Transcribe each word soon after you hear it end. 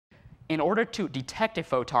In order to detect a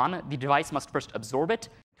photon, the device must first absorb it.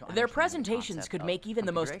 Their presentations could make even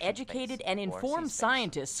the most educated and informed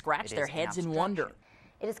scientists scratch their heads in wonder.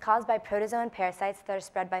 It is caused by protozoan parasites that are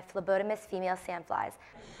spread by phlebotomous female sandflies.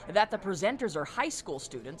 That the presenters are high school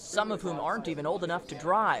students, some of whom aren't even old enough to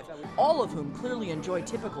drive, all of whom clearly enjoy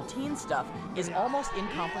typical teen stuff, is almost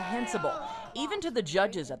incomprehensible, even to the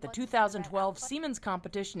judges at the 2012 Siemens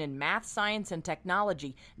Competition in Math, Science, and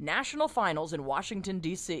Technology National Finals in Washington,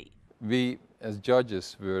 D.C. We, as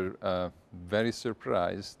judges, were very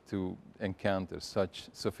surprised to encounter such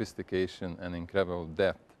sophistication and incredible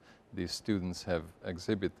depth these students have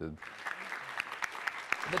exhibited.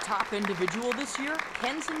 The top individual this year,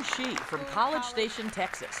 Kensen Shi from College Station,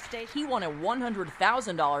 Texas. He won a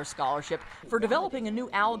 $100,000 scholarship for developing a new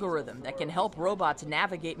algorithm that can help robots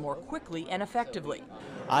navigate more quickly and effectively.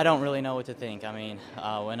 I don't really know what to think. I mean,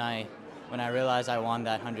 when I realized I won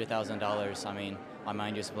that $100,000, I mean, my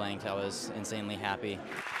mind just blanked. I was insanely happy.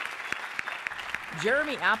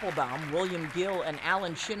 Jeremy Appelbaum, William Gil and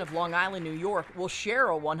Allen Shin of Long Island, New York, will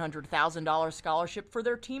share a $100,000 scholarship for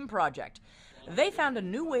their team project. They found a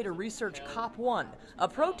new way to research COP1, a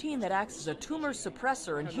protein that acts as a tumor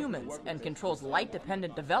suppressor in humans and controls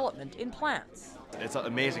light-dependent development in plants. It's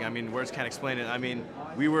amazing. I mean, words can't explain it. I mean,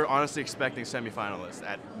 we were honestly expecting semifinalists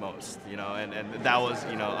at most, you know, and that was,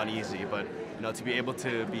 you know, uneasy. But, you know, to be able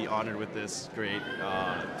to be honored with this great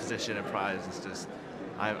position and prize is just,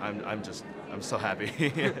 I'm so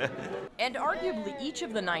happy. And arguably each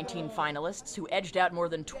of the 19 finalists, who edged out more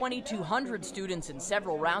than 2,200 students in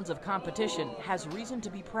several rounds of competition, has reason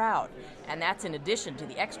to be proud. And that's in addition to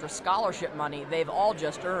the extra scholarship money they've all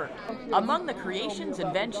just earned. Among the creations,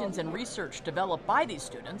 inventions, and research developed by these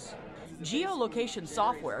students, geolocation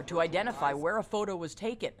software to identify where a photo was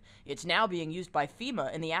taken. It's now being used by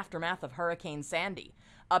FEMA in the aftermath of Hurricane Sandy.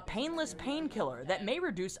 A painless painkiller that may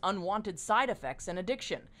reduce unwanted side effects and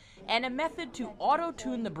addiction, and a method to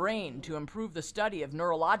auto-tune the brain to improve the study of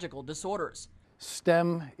neurological disorders.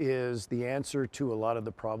 STEM is the answer to a lot of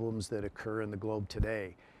the problems that occur in the globe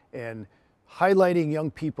today, and highlighting young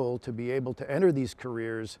people to be able to enter these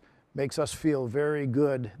careers makes us feel very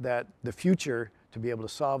good that the future to be able to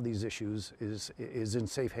solve these issues is in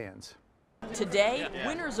safe hands. Today,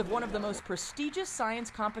 winners of one of the most prestigious science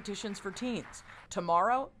competitions for teens.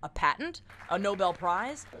 Tomorrow, a patent, a Nobel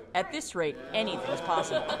Prize. At this rate, anything's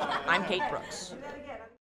possible. I'm Kate Brooks.